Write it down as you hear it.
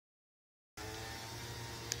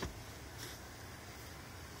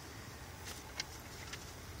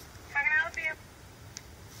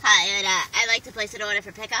like to place an order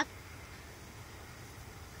for pickup?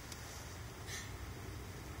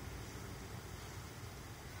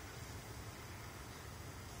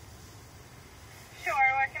 Sure,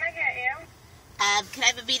 what can I get you? Can I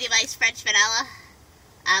have a medium ice French vanilla?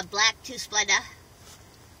 Black 2 Splenda.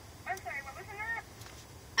 I'm sorry, what was in that?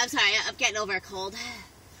 I'm sorry, I'm getting over a cold.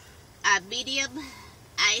 Medium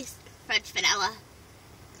ice French vanilla.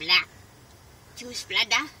 Black 2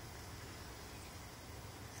 Splenda.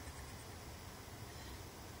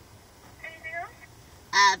 Anything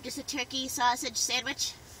else? Just a turkey sausage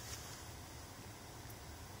sandwich.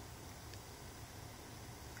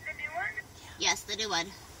 The new one? Yes, the new one.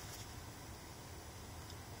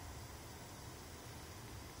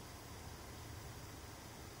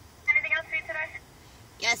 Anything else for you today?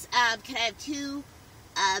 Yes, can I have 2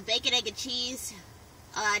 bacon, egg, and cheese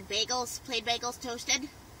on bagels, plain bagels toasted?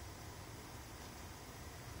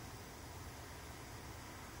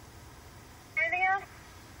 Anything else?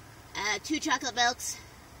 2 chocolate milks.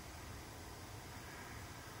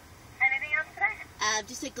 Anything else today?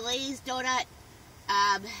 Just a glazed donut.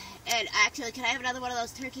 And actually, can I have another one of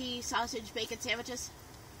those turkey sausage bacon sandwiches?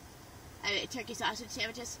 Turkey sausage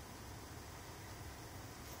sandwiches.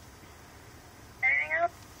 Anything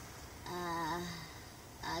else?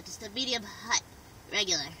 Just a medium hot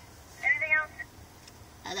regular. Anything else?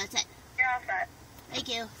 That's it. You're all set. Thank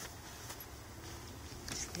you.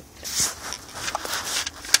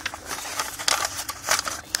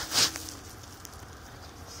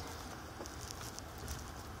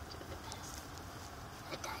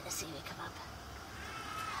 I died to see me come up.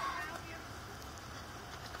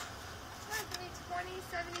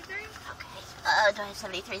 $20.73. Okay. Do I have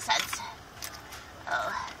 73 cents?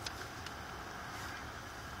 Oh.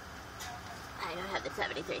 I don't have the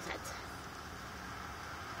 73 cents.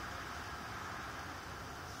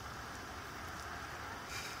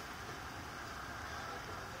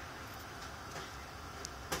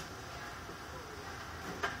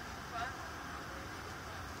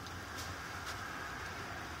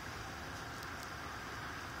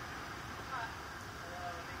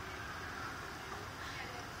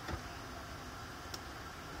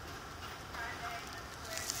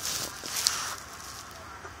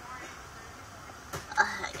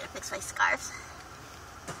 I gotta fix my scarves.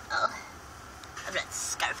 Oh, I'm not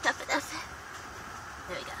scarfed up enough.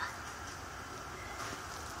 There we go.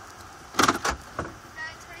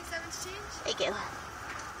 $9.27 change. Thank you.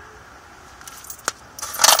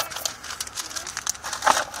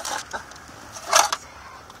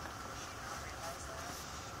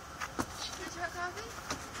 Did you have coffee?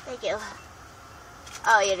 Thank you.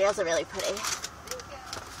 Oh, your nails are really pretty. Thank you.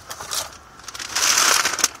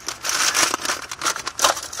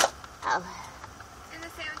 Oh, And the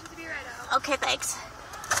sandwich will be right out. okay, thanks.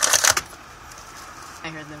 I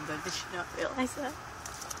heard them, but did you not realize that?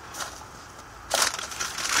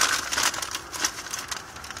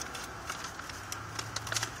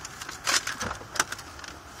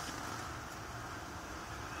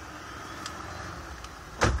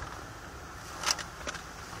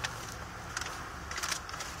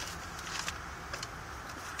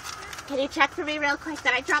 Can you check for me real quick?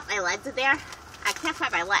 Did I drop my lens in there? I can't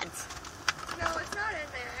find my lens. No, it's not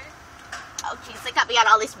in there. Oh, jeez, they got me on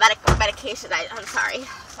all these medication. I'm sorry.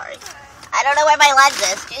 Sorry. Okay. I don't know where my lens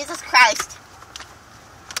is. Jesus Christ.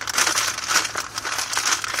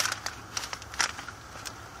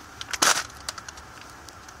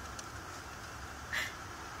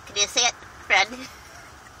 Can you see it, friend?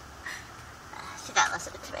 She's not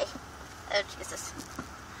listening to me. Oh, Jesus.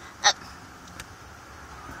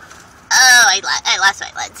 Oh, I lost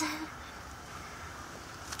my lens.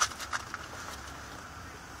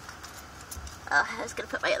 Oh, I was going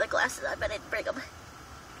to put my other glasses on, but I didn't bring them.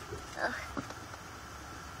 Oh.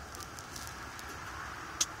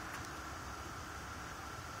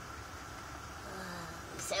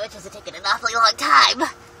 These sandwiches are taking an awfully long time.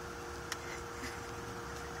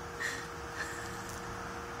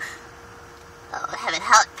 Oh, I'm having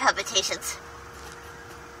heart palpitations.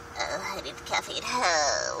 Oh, I need caffeine.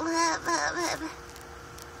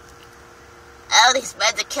 Oh, these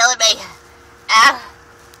meds are killing me.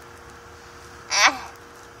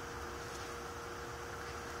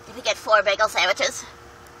 Did we get 4 bagel sandwiches?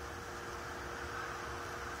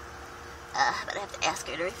 I'm gonna have to ask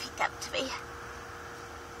her to repeat that to me.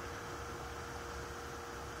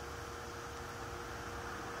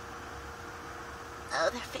 Oh,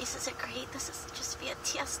 their faces are great. This is just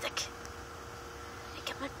fantastic. I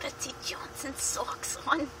got my Betsy Johnson socks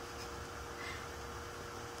on.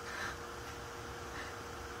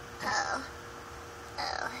 Oh.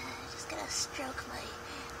 I'm just gonna stroke my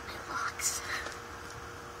locks.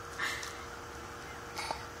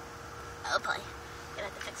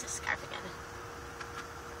 fix this scarf again.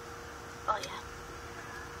 Oh yeah.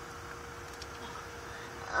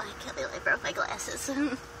 Oh, I can't believe I broke my glasses.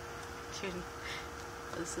 Dude,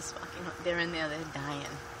 this is fucking. They're in there. They're dying.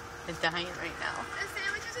 They're dying right now. The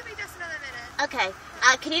sandwiches will be just another minute. Okay.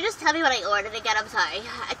 Can you just tell me what I ordered again? I'm sorry.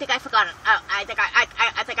 I think I forgot it. I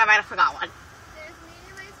think I might have forgot one. There's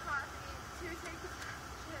medium iced coffee, 2 chicken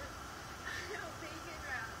sandwiches, 2 bacon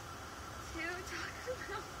wraps, 2 chocolate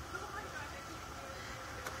milk. Oh my god, I can't do it.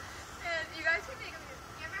 And you guys can make them.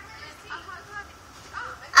 Give her my receipt. A hot coffee.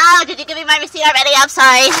 Oh, did you give me my receipt already? I'm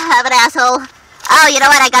sorry. I'm an asshole. Oh, you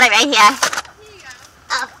know what? I got it right here. Here you go.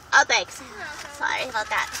 Oh, thanks. You're welcome. Sorry about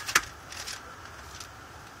that.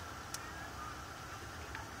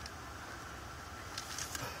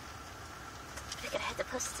 I'm gonna have to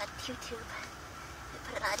post this on YouTube and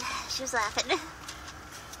put it on. She was laughing.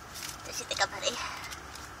 Does she think I'm funny?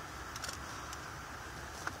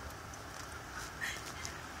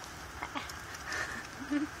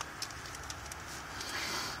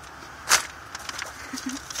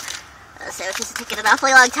 Sandwiches are taking an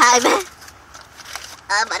awfully long time.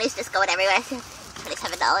 Money's just going everywhere.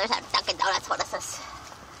 $27 at Dunkin Donuts. What is this?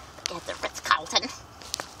 Get the Ritz-Carlton.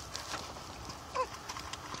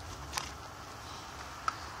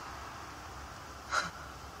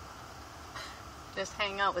 Just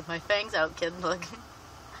hang out with my fangs out, kid. Look.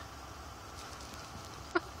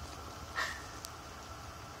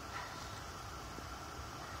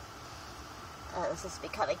 This is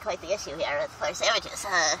becoming quite the issue here with flour sandwiches.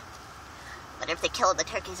 Wonder if they killed the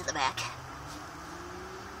turkeys in the back.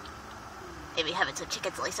 Maybe having some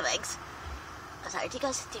chickens lay some eggs. I'm sorry, do you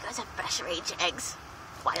guys have fresh range eggs?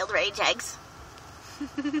 Wild range eggs?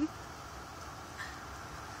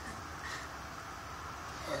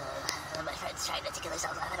 My friend's trying not to kill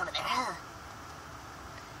herself laughing over there.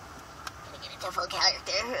 Gonna get into full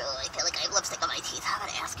character. I feel like I have lipstick on my teeth. I'm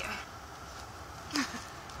gonna ask her.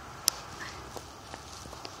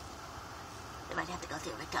 I might have to go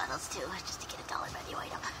through McDonald's too, just to get a $1 menu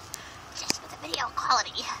item. Just for the video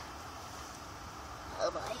quality. Oh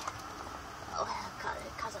boy. Oh,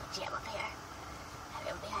 causing a jam up here.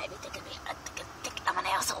 Everyone behind me thinking I'm an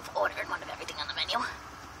asshole for ordering one of everything on the menu.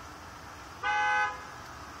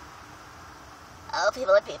 Oh,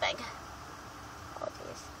 people are peeping. Oh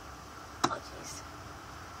jeez. Oh jeez.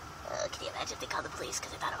 Can you imagine if they called the police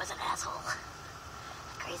because they thought I was an asshole? A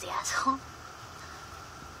crazy asshole.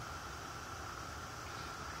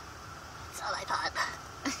 It's all my fault.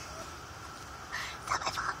 It's all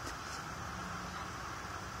my fault.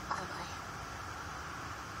 Oh boy.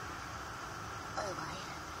 Oh boy.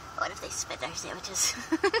 What if they spit our sandwiches?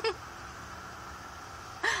 No,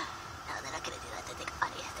 they're not gonna do that. They think I'm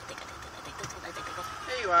funny.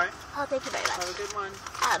 There you are. Oh, thank you very much. Have a good one.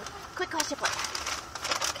 Quick question for you.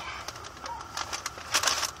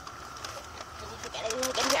 Did you forget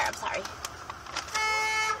anything in here? I'm sorry.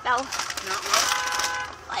 No? No, what?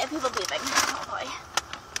 Why are people beeping? Oh boy.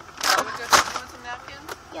 Oh, would you want some napkins?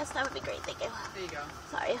 Yes, that would be great. Thank you. There you go.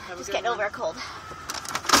 Sorry, Have a just good getting one. over a cold.